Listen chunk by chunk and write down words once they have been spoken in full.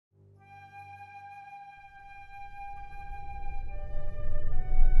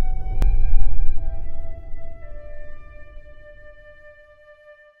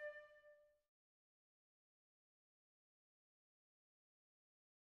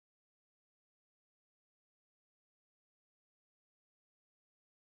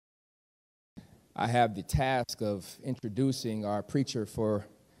I have the task of introducing our preacher for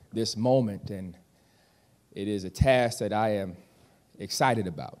this moment, and it is a task that I am excited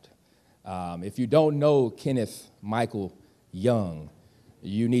about. If you don't know Kenneth Michael Young,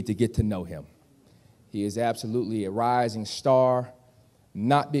 you need to get to know him. He is absolutely a rising star,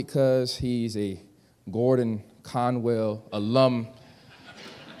 not because he's a Gordon-Conwell alum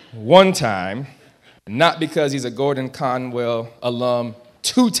one time, not because he's a Gordon-Conwell alum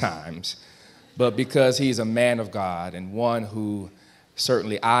 2 times, but because he's a man of God and one who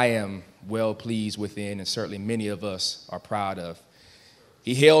certainly I am well pleased within, and certainly many of us are proud of.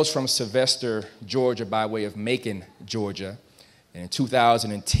 He hails from Sylvester, Georgia, by way of Macon, Georgia, and in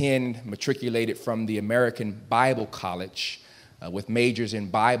 2010 matriculated from the American Bible College with majors in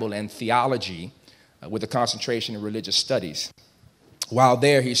Bible and theology with a concentration in religious studies. While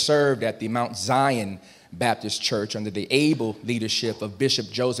there, he served at the Mount Zion Baptist Church under the able leadership of Bishop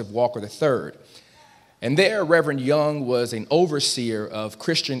Joseph Walker III. And there, Reverend Young was an overseer of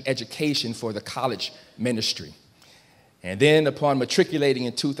Christian education for the college ministry. And then upon matriculating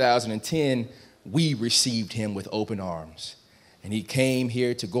in 2010, we received him with open arms. And he came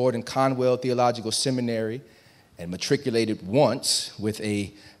here to Gordon-Conwell Theological Seminary and matriculated once with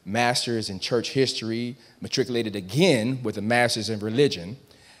a master's in church history, matriculated again with a master's in religion,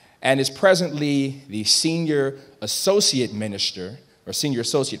 and is presently the senior associate minister or senior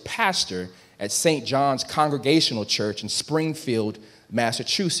associate pastor at St. John's Congregational Church in Springfield,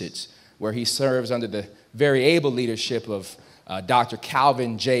 Massachusetts, where he serves under the very able leadership of Dr.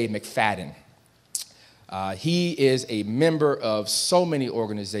 Calvin J. McFadden. He is a member of so many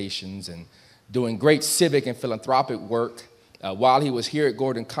organizations and doing great civic and philanthropic work. While he was here at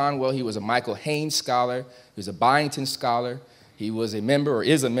Gordon-Conwell, he was a Michael Haynes Scholar, he was a Byington Scholar, he was a member or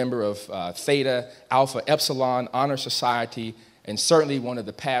is a member of Theta Alpha Epsilon Honor Society, and certainly one of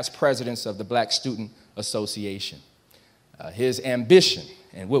the past presidents of the Black Student Association. His ambition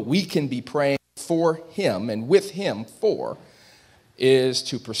and what we can be praying for him and with him for is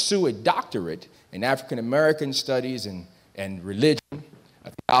to pursue a doctorate in African American studies and religion,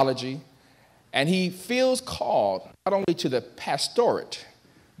 theology, and he feels called not only to the pastorate,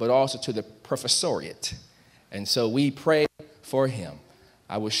 but also to the professoriate. And so we pray for him.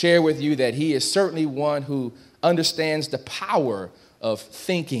 I will share with you that he is certainly one who understands the power of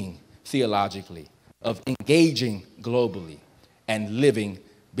thinking theologically, of engaging globally, and living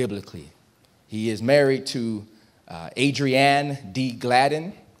biblically. He is married to Adrienne D.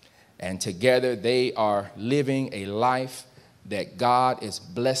 Gladden, and together they are living a life that God is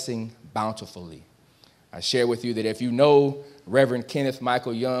blessing bountifully. I share with you that if you know Reverend Kenneth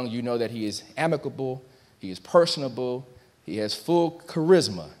Michael Young, you know that he is amicable, he is personable, he has full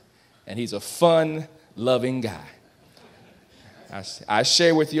charisma, and he's a fun-loving guy. I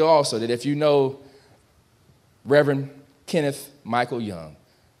share with you also that if you know Reverend Kenneth Michael Young,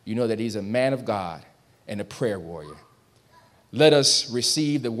 you know that he's a man of God and a prayer warrior. Let us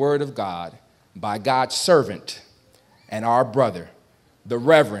receive the word of God by God's servant and our brother, the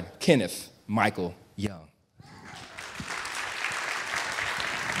Reverend Kenneth Michael Young.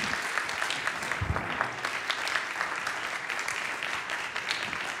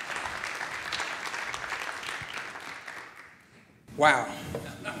 Wow.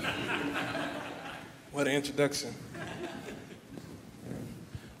 What an introduction.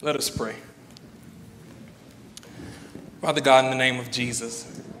 Let us pray. Father God, in the name of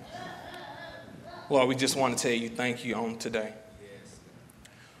Jesus, Lord, we just want to tell you thank you on today.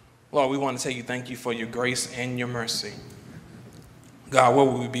 Lord, we want to tell you thank you for your grace and your mercy. God, where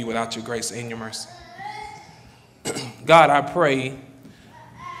would we be without your grace and your mercy? God, I pray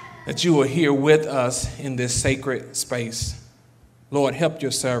that you are here with us in this sacred space. Lord, help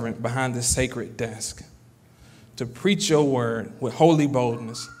your servant behind this sacred desk to preach your word with holy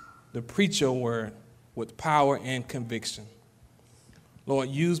boldness, to preach your word with power and conviction. Lord,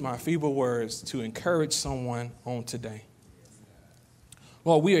 use my feeble words to encourage someone on today.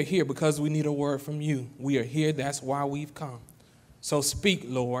 Lord, we are here because we need a word from you. We are here. That's why we've come. So speak,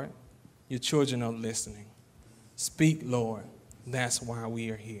 Lord. Your children are listening. Speak, Lord. That's why we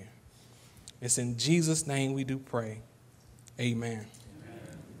are here. It's in Jesus' name we do pray. Amen.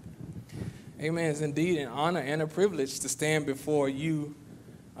 Amen. It's indeed an honor and a privilege to stand before you,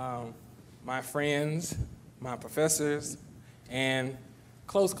 my friends, my professors, and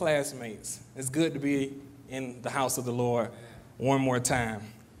close classmates. It's good to be in the house of the Lord one more time.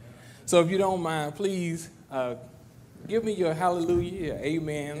 So if you don't mind, please give me your hallelujah, your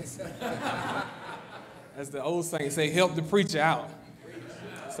amens. As the old saints say, help the preacher out.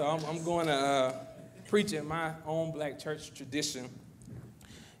 So I'm going to preach in my own black church tradition.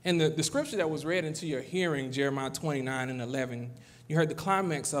 And the scripture that was read into your hearing, Jeremiah 29:11, you heard the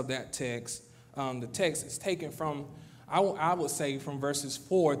climax of that text. The text is taken from, I would say, from verses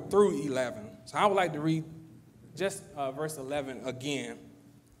 4 through 11. So I would like to read just verse 11 again.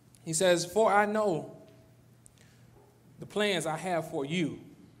 He says, "For I know the plans I have for you,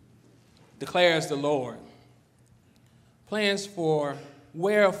 declares the Lord. Plans for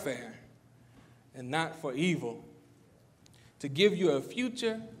welfare and not for evil, to give you a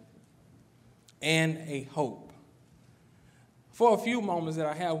future and a hope." For a few moments that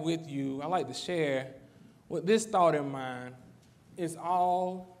I have with you, I'd like to share with this thought in mind: it's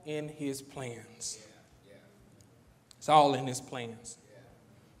all in his plans. It's all in his plans.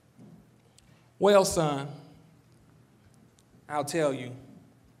 Well, son, I'll tell you,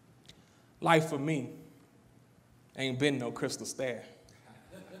 life for me ain't been no crystal stair.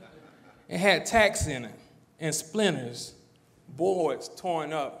 It had tacks in it and splinters, boards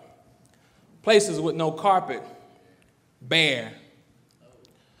torn up, places with no carpet, bare.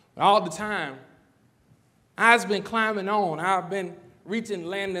 All the time, I've been climbing on. I've been reaching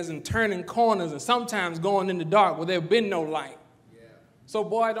landings and turning corners and sometimes going in the dark where there's been no light. So,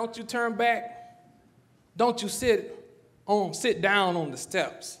 boy, don't you turn back. Don't you sit down on the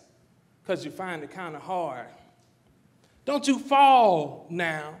steps because you find it kind of hard. Don't you fall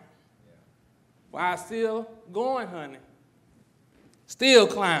now. Well, I'm still going, honey. Still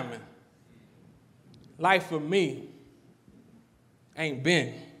climbing. Life for me ain't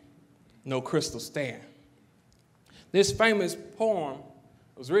been no crystal stair. This famous poem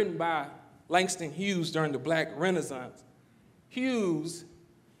was written by Langston Hughes during the Black Renaissance. Hughes,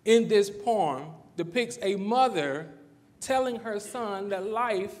 in this poem, depicts a mother telling her son that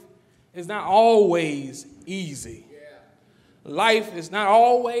life is not always easy. Life is not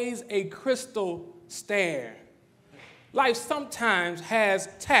always a crystal stair. Life sometimes has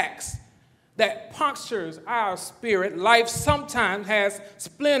tacks that punctures our spirit. Life sometimes has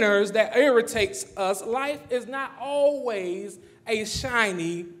splinters that irritates us. Life is not always a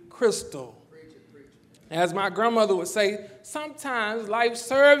shiny crystal. As my grandmother would say, sometimes life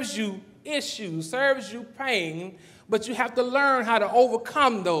serves you issues, serves you pain, but you have to learn how to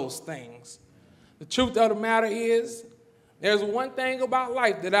overcome those things. The truth of the matter is, there's one thing about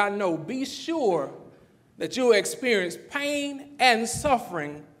life that I know. Be sure that you'll experience pain and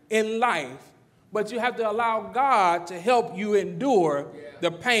suffering in life, but you have to allow God to help you endure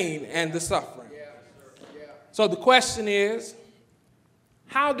the pain and the suffering. So the question is,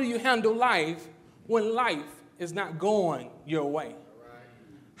 how do you handle life when life is not going your way?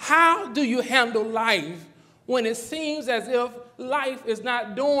 How do you handle life when it seems as if life is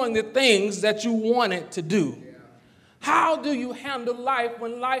not doing the things that you want it to do? How do you handle life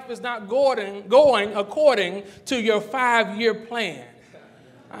when life is not going according to your 5-year plan?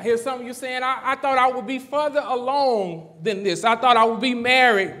 I hear some of you saying, I thought I would be further along than this. I thought I would be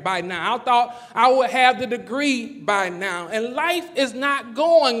married by now. I thought I would have the degree by now. And life is not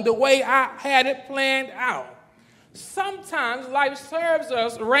going the way I had it planned out. Sometimes life serves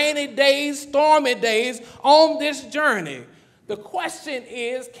us rainy days, stormy days on this journey. The question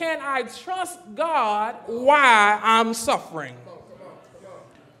is, can I trust God while I'm suffering?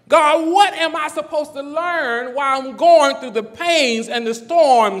 God, what am I supposed to learn while I'm going through the pains and the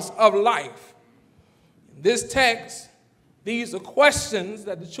storms of life? In this text, these are questions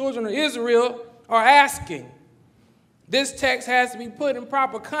that the children of Israel are asking. This text has to be put in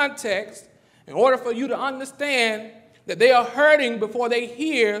proper context in order for you to understand that they are hurting before they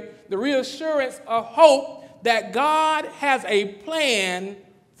hear the reassurance of hope that God has a plan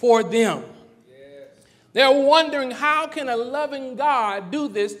for them. They're wondering, how can a loving God do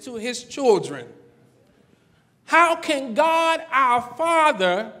this to his children? How can God, our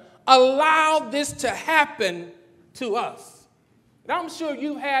Father, allow this to happen to us? And I'm sure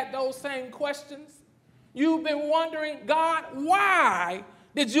you've had those same questions. You've been wondering, God, why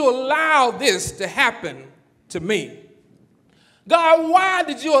did you allow this to happen to me? God, why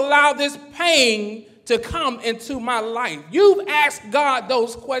did you allow this pain to come into my life? You've asked God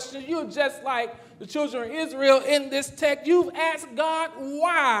those questions. You're just like the children of Israel in this text. You've asked God,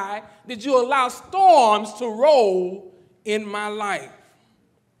 why did you allow storms to roll in my life?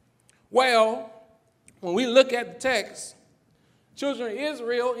 Well, when we look at the text, children of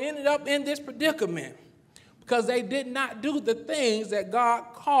Israel ended up in this predicament because they did not do the things that God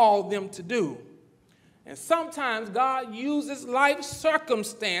called them to do. And sometimes God uses life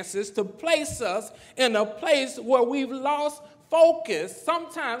circumstances to place us in a place where we've lost focus,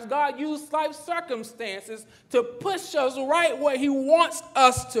 sometimes God uses life circumstances to push us right where he wants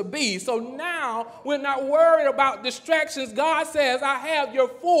us to be. So now we're not worried about distractions. God says, I have your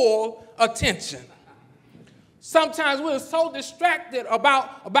full attention. Sometimes we're so distracted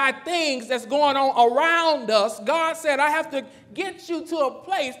about things that's going on around us. God said, I have to get you to a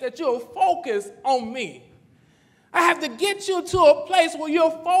place that you'll focus on me. I have to get you to a place where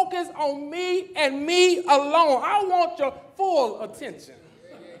you'll focus on me and me alone. I want your full attention.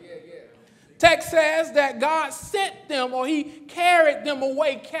 Text says that God sent them, or he carried them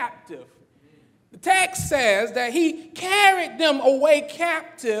away captive. The text says that he carried them away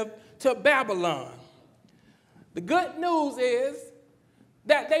captive to Babylon. The good news is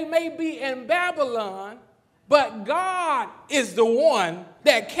that they may be in Babylon, but God is the one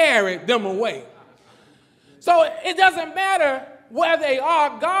that carried them away. So it doesn't matter where they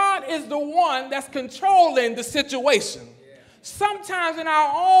are. God is the one that's controlling the situation. Sometimes in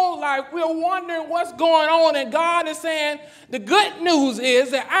our own life, we're wondering what's going on, and God is saying, the good news is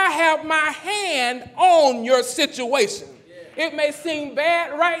that I have my hand on your situation. It may seem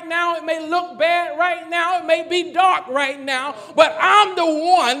bad right now. It may look bad right now. It may be dark right now. But I'm the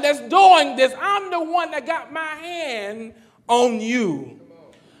one that's doing this. I'm the one that got my hand on you.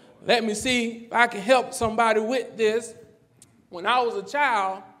 Let me see if I can help somebody with this. When I was a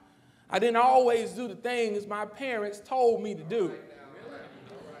child, I didn't always do the things my parents told me to do.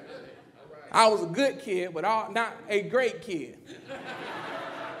 I was a good kid, but not a great kid.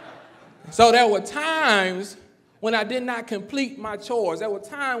 So there were times when I did not complete my chores. There were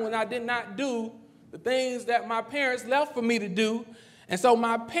times when I did not do the things that my parents left for me to do. And so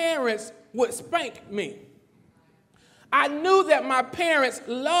my parents would spank me. I knew that my parents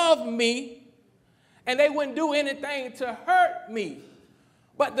loved me and they wouldn't do anything to hurt me.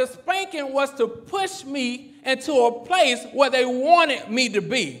 But the spanking was to push me into a place where they wanted me to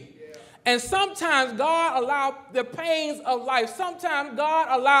be. And sometimes God allowed the pains of life. Sometimes God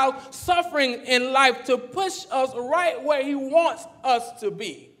allows suffering in life to push us right where he wants us to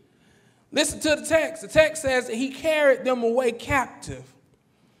be. Listen to the text. The text says that he carried them away captive.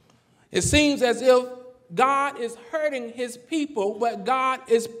 It seems as if God is hurting his people, but God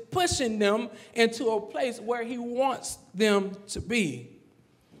is pushing them into a place where he wants them to be.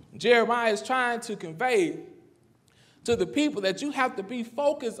 Jeremiah is trying to convey to the people that you have to be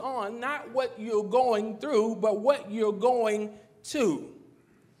focused on not what you're going through, but what you're going to.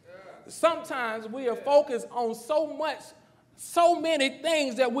 Sometimes we are focused on so many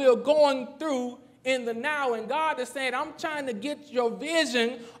things that we are going through in the now, and God is saying, I'm trying to get your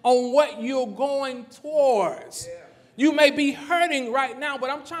vision on what you're going towards. You may be hurting right now, but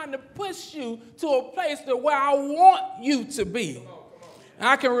I'm trying to push you to a place where I want you to be.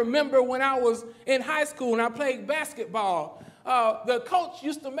 I can remember when I was in high school and I played basketball, the coach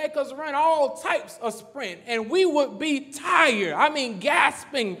used to make us run all types of sprint, and we would be tired. I mean,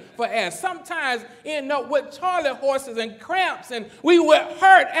 gasping for air. Sometimes end up with toilet horses and cramps, and we would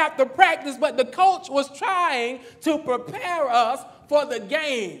hurt after practice, but the coach was trying to prepare us for the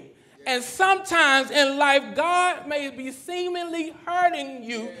game. And sometimes in life, God may be seemingly hurting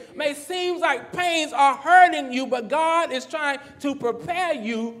you, may seem like pains are hurting you, but God is trying to prepare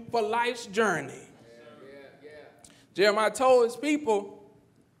you for life's journey. Jeremiah told his people,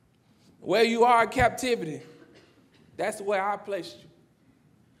 where you are in captivity, that's where I placed you.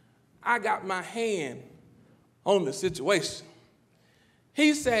 I got my hand on the situation.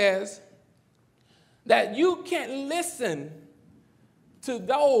 He says that you can't listen to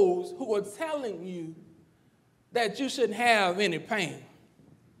those who are telling you that you shouldn't have any pain.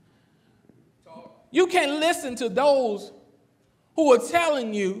 You can't listen to those who are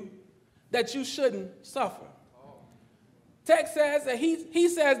telling you that you shouldn't suffer. Text says that he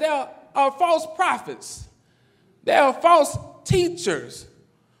says there are false prophets. There are false teachers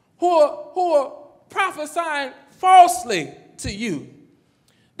who are prophesying falsely to you.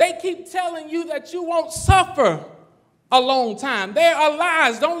 They keep telling you that you won't suffer a long time. They are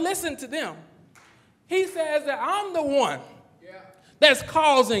lies. Don't listen to them. He says that I'm the one that's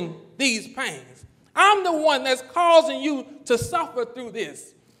causing these pains. I'm the one that's causing you to suffer through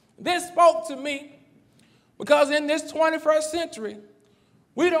this. This spoke to me because in this 21st century,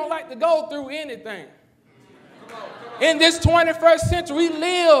 we don't like to go through anything. In this 21st century, we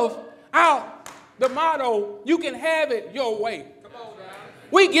live out the motto, you can have it your way.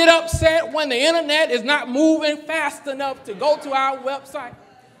 We get upset when the internet is not moving fast enough to go to our website.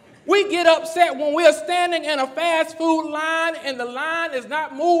 We get upset when we're standing in a fast food line and the line is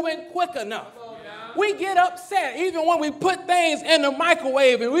not moving quick enough. We get upset even when we put things in the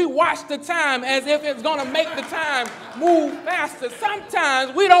microwave and we watch the time as if it's going to make the time move faster.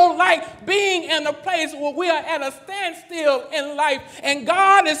 Sometimes we don't like being in a place where we are at a standstill in life. And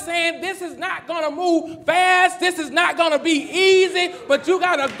God is saying this is not going to move fast. This is not going to be easy, but you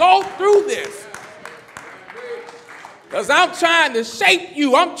got to go through this. Because I'm trying to shape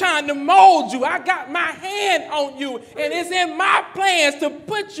you. I'm trying to mold you. I got my hand on you. And it's in my plans to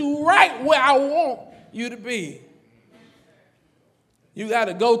put you right where I want you to be. You got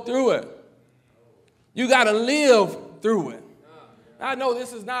to go through it. You got to live through it. I know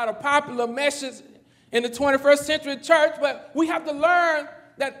this is not a popular message in the 21st century church, but we have to learn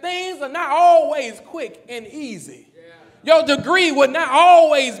that things are not always quick and easy. Your degree will not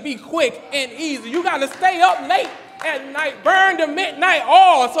always be quick and easy. You got to stay up late at night, burn the midnight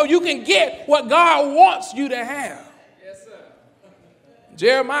oil so you can get what God wants you to have. Yes, sir.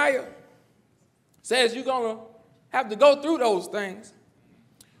 Jeremiah says you're going to have to go through those things.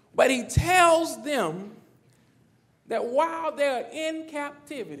 But he tells them that while they're in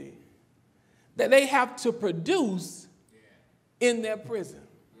captivity, that they have to produce in their prison.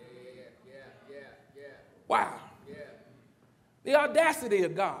 Wow. The audacity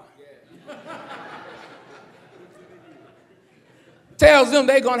of God. Tells them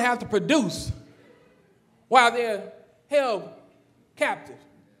they're going to have to produce while they're held captive.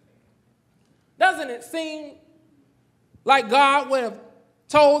 Doesn't it seem like God would have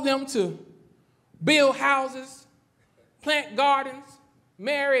told them to build houses, plant gardens,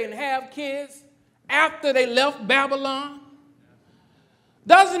 marry and have kids after they left Babylon?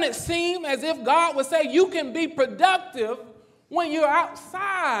 Doesn't it seem as if God would say you can be productive when you're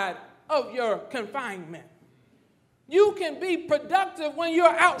outside of your confinement? You can be productive when you're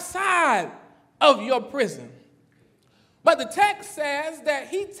outside of your prison. But the text says that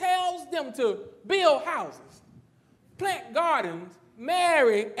he tells them to build houses, plant gardens,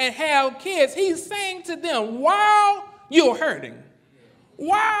 marry, and have kids. He's saying to them, while you're hurting,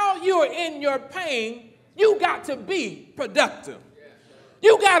 while you're in your pain, you got to be productive.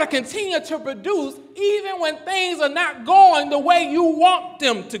 You got to continue to produce even when things are not going the way you want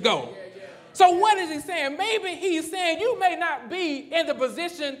them to go. So what is he saying? Maybe he's saying you may not be in the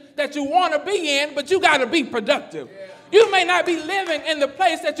position that you want to be in, but you got to be productive. You may not be living in the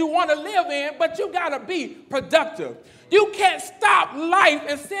place that you want to live in, but you got to be productive. You can't stop life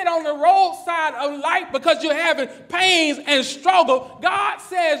and sit on the roadside of life because you're having pains and struggle. God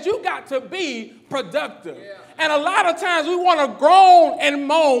says you got to be productive. And a lot of times we want to groan and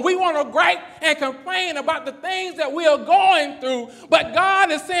moan. We want to gripe and complain about the things that we are going through. But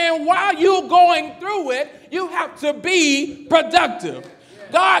God is saying while you're going through it, you have to be productive.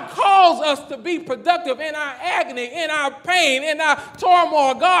 God calls us to be productive in our agony, in our pain, in our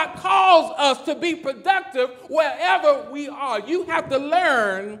turmoil. God calls us to be productive wherever we are. You have to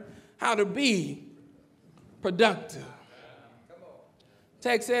learn how to be productive.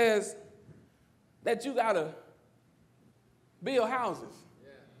 Text says that you got to build houses.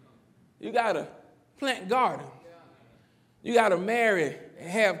 You got to plant gardens. You got to marry and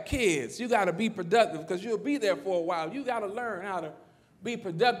have kids. You got to be productive because you'll be there for a while. You got to learn how to be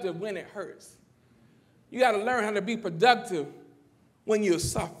productive when it hurts. You got to learn how to be productive when you're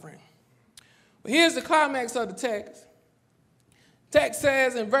suffering. But here's the climax of the text. Text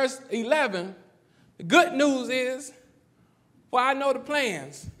says in verse 11, the good news is, for I know the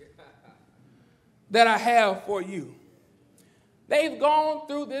plans that I have for you. They've gone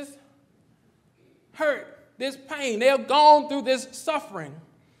through this hurt, this pain. They've gone through this suffering.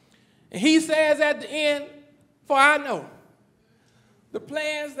 And he says at the end, for I know the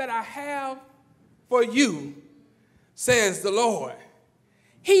plans that I have for you, says the Lord.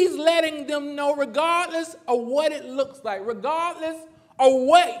 He's letting them know regardless of what it looks like, regardless of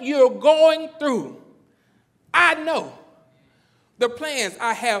what you're going through, I know the plans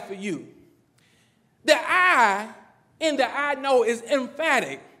I have for you. The I in the I know is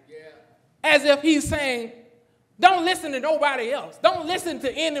emphatic, as if he's saying, don't listen to nobody else. Don't listen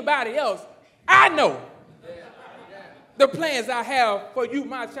to anybody else. I know the plans I have for you,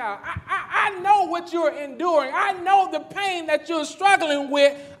 my child. I know what you're enduring. I know the pain that you're struggling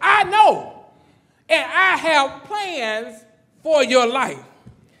with. I know. And I have plans for your life.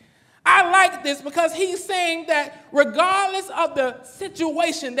 I like this because he's saying that regardless of the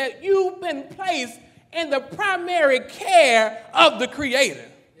situation that you've been placed in the primary care of the Creator,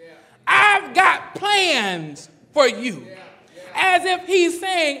 I've got plans for you. As if he's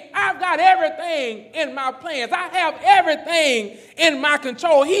saying, I've got everything in my plans. I have everything in my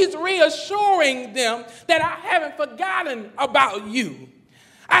control. He's reassuring them that I haven't forgotten about you.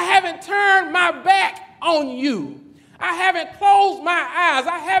 I haven't turned my back on you. I haven't closed my eyes.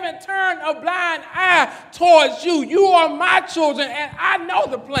 I haven't turned a blind eye towards you. You are my children, and I know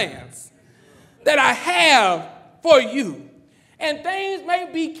the plans that I have for you. And things may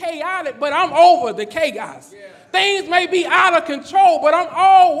be chaotic, but I'm over the chaos. Yeah. Things may be out of control, but I'm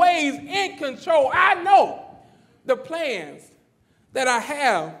always in control. I know the plans that I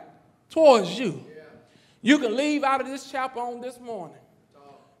have towards you. Yeah. You can leave out of this chapter on this morning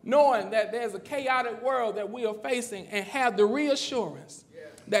knowing that there's a chaotic world that we are facing and have the reassurance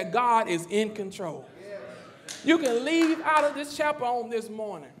that God is in control. You can leave out of this chapter on this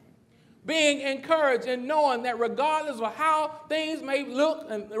morning being encouraged and knowing that regardless of how things may look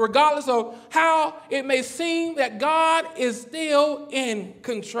and regardless of how it may seem, that God is still in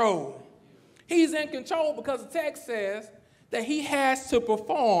control. He's in control because the text says that he has to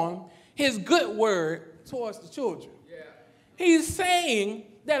perform his good word towards the children. He's saying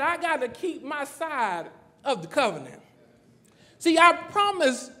that I got to keep my side of the covenant. See, I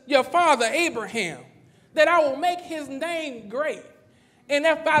promised your father Abraham that I will make his name great. And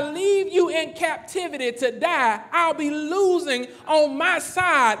if I leave you in captivity to die, I'll be losing on my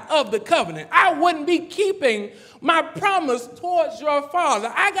side of the covenant. I wouldn't be keeping my promise towards your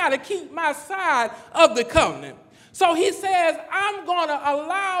father. I got to keep my side of the covenant. So he says, I'm going to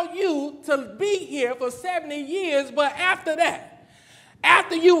allow you to be here for 70 years, but after that,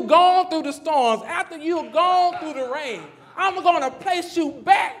 after you've gone through the storms, after you've gone through the rain, I'm going to place you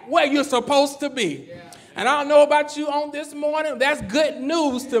back where you're supposed to be. And I don't know about you on this morning, that's good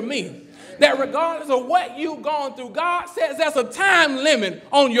news to me. That regardless of what you've gone through, God says there's a time limit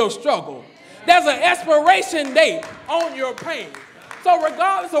on your struggle. There's an expiration date on your pain. So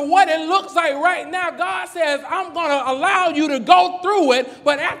regardless of what it looks like right now, God says, I'm going to allow you to go through it,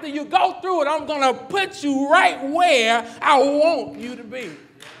 but after you go through it, I'm going to put you right where I want you to be.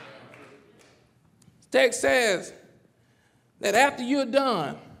 The text says that after you're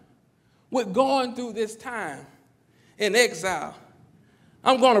done with going through this time in exile,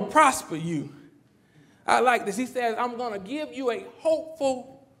 I'm going to prosper you. I like this. He says, I'm going to give you a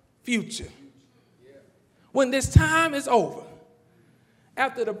hopeful future. When this time is over,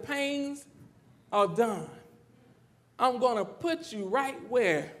 after the pains are done, I'm going to put you right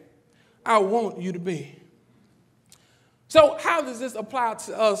where I want you to be. So how does this apply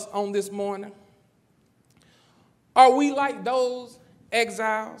to us on this morning? Are we like those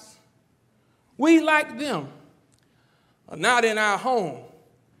exiles? We, like them, are not in our home.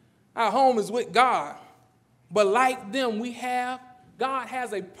 Our home is with God. But like them, God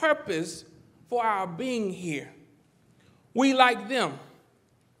has a purpose for our being here. We, like them,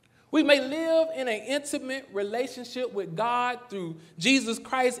 we may live in an intimate relationship with God through Jesus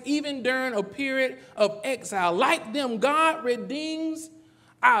Christ, even during a period of exile. Like them, God redeems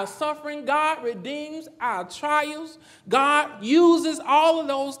our suffering. God redeems our trials. God uses all of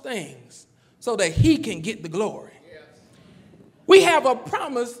those things so that he can get the glory. We have a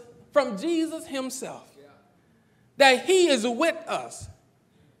promise from Jesus himself that he is with us,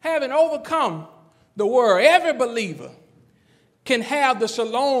 having overcome the world. Every believer can have the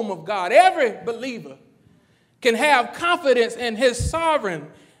shalom of God. Every believer can have confidence in his sovereign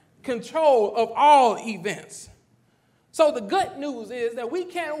control of all events. So the good news is that we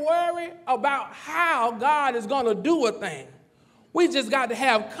can't worry about how God is going to do a thing. We just got to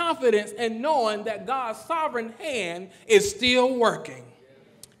have confidence in knowing that God's sovereign hand is still working.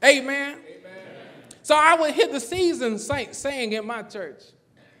 Amen. Amen. So I would hear the seasoned saints saying in my church,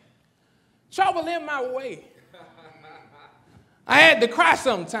 trouble in my way. I had to cry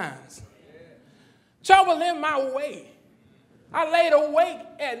sometimes. Trouble in my way. I laid awake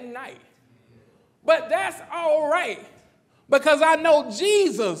at night. But that's all right because I know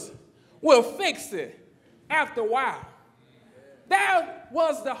Jesus will fix it after a while. That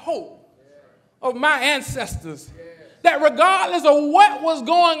was the hope of my ancestors. That regardless of what was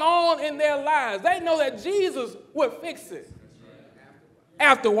going on in their lives, they know that Jesus would fix it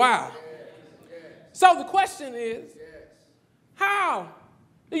after a while. So the question is, how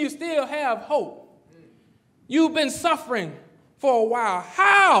do you still have hope? You've been suffering for a while.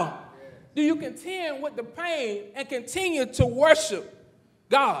 How do you contend with the pain and continue to worship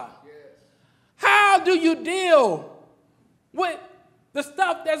God? How do you deal with the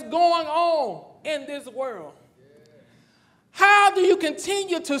stuff that's going on in this world? How do you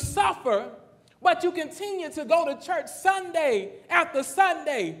continue to suffer, but you continue to go to church Sunday after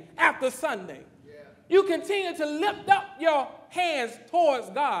Sunday after Sunday? You continue to lift up your hands towards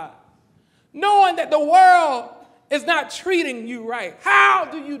God, knowing that the world is not treating you right. How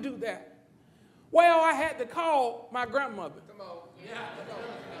do you do that? Well, I had to call my grandmother. Come on. Yeah.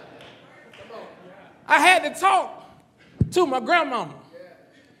 I had to talk to my grandmama.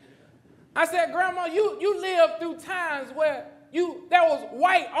 I said, Grandma, you lived through times where there was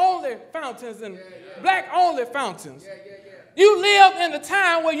white-only fountains and black-only fountains. You lived in a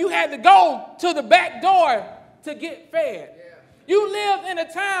time where you had to go to the back door to get fed. You lived in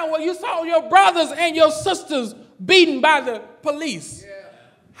a time where you saw your brothers and your sisters beaten by the police.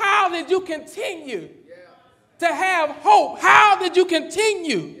 How did you continue to have hope? How did you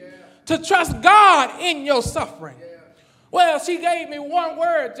continue to trust God in your suffering? Well, she gave me one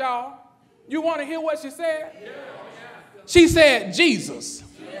word, y'all. You want to hear what she said? She said, Jesus.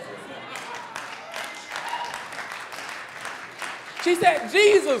 She said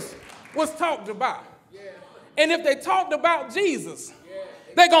Jesus was talked about. And if they talked about Jesus,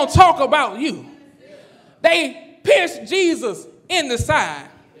 they're going to talk about you. They pierced Jesus in the side.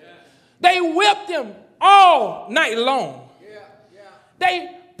 They whipped him all night long.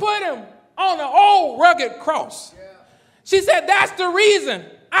 They put him on an old rugged cross. She said, that's the reason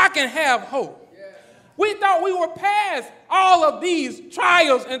I can have hope. We thought we were past all of these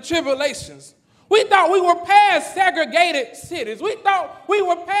trials and tribulations. We thought we were past segregated cities. We thought we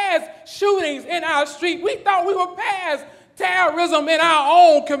were past shootings in our street. We thought we were past terrorism in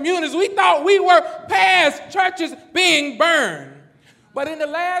our own communities. We thought we were past churches being burned. But in the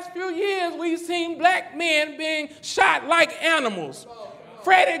last few years, we've seen black men being shot like animals.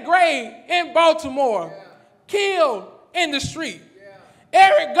 Freddie Gray in Baltimore, killed in the street.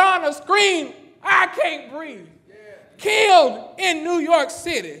 Eric Garner screamed, I can't breathe. Killed in New York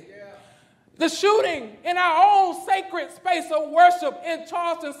City. The shooting in our own sacred space of worship in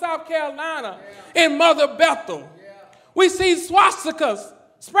Charleston, South Carolina, in Mother Bethel. We see swastikas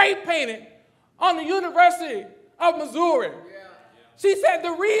spray painted on the University of Missouri. She said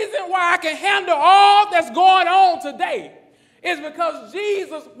the reason why I can handle all that's going on today is because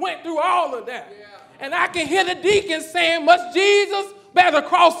Jesus went through all of that. And I can hear the deacons saying, must Jesus bear the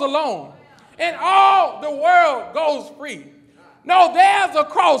cross alone? And all the world goes free. No, there's a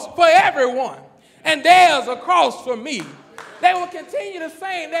cross for everyone. And there's a cross for me. They will continue to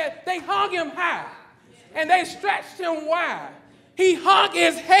say that they hung him high. And they stretched him wide. He hung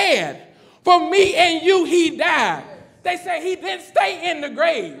his head. For me and you, he died. They say he didn't stay in the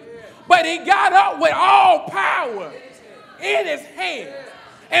grave. But he got up with all power in his hands.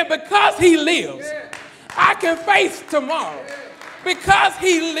 And because he lives, I can face tomorrow. Because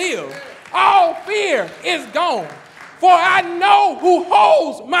he lives, all fear is gone. For I know who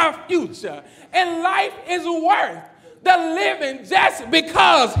holds my future. And life is worth the living just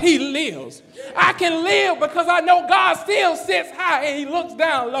because he lives. I can live because I know God still sits high and he looks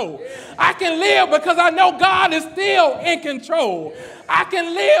down low. I can live because I know God is still in control. I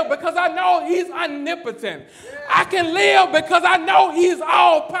can live because I know he's omnipotent. I can live because I know he's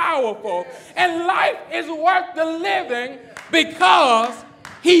all powerful. And life is worth the living because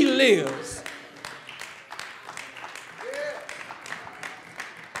he lives.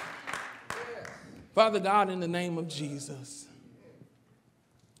 Father God, in the name of Jesus,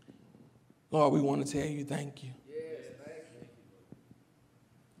 Lord, we want to tell you thank you.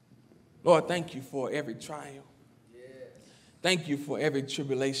 Lord, thank you for every trial. Thank you for every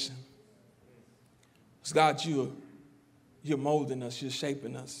tribulation. God, you're molding us, you're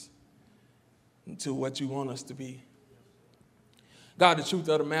shaping us into what you want us to be. God, the truth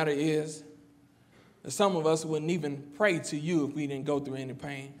of the matter is that some of us wouldn't even pray to you if we didn't go through any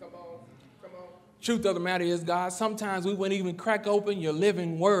pain. Truth of the matter is, God, sometimes we wouldn't even crack open your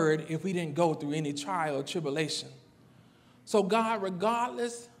living word if we didn't go through any trial or tribulation. So, God,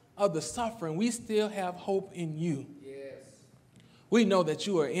 regardless of the suffering, we still have hope in you. Yes. We know that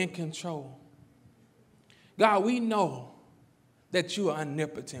you are in control. God, we know that you are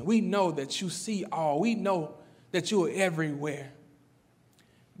omnipotent. We know that you see all. We know that you are everywhere.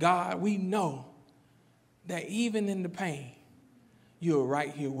 God, we know that even in the pain, you are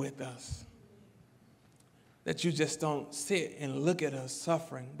right here with us. That you just don't sit and look at us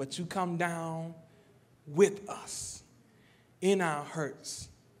suffering, but you come down with us in our hurts.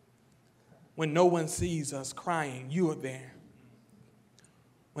 When no one sees us crying, you are there.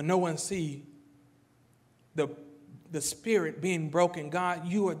 When no one sees the spirit being broken, God,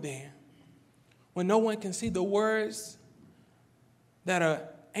 you are there. When no one can see the words that are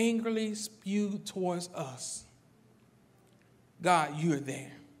angrily spewed towards us, God, you are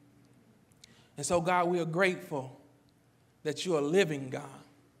there. And so, God, we are grateful that you are living God.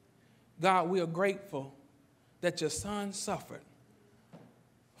 God, we are grateful that your son suffered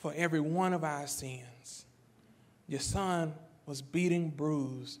for every one of our sins. Your son was beaten,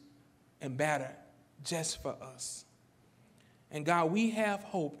 bruised, and battered just for us. And God, we have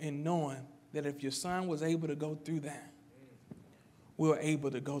hope in knowing that if your son was able to go through that, we're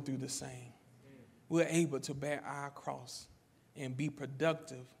able to go through the same. We're able to bear our cross and be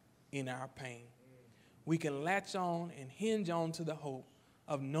productive in our pain. We can latch on and hinge on to the hope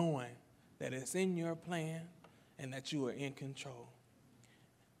of knowing that it's in your plan and that you are in control.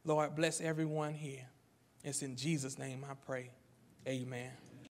 Lord, bless everyone here. It's in Jesus' name I pray. Amen.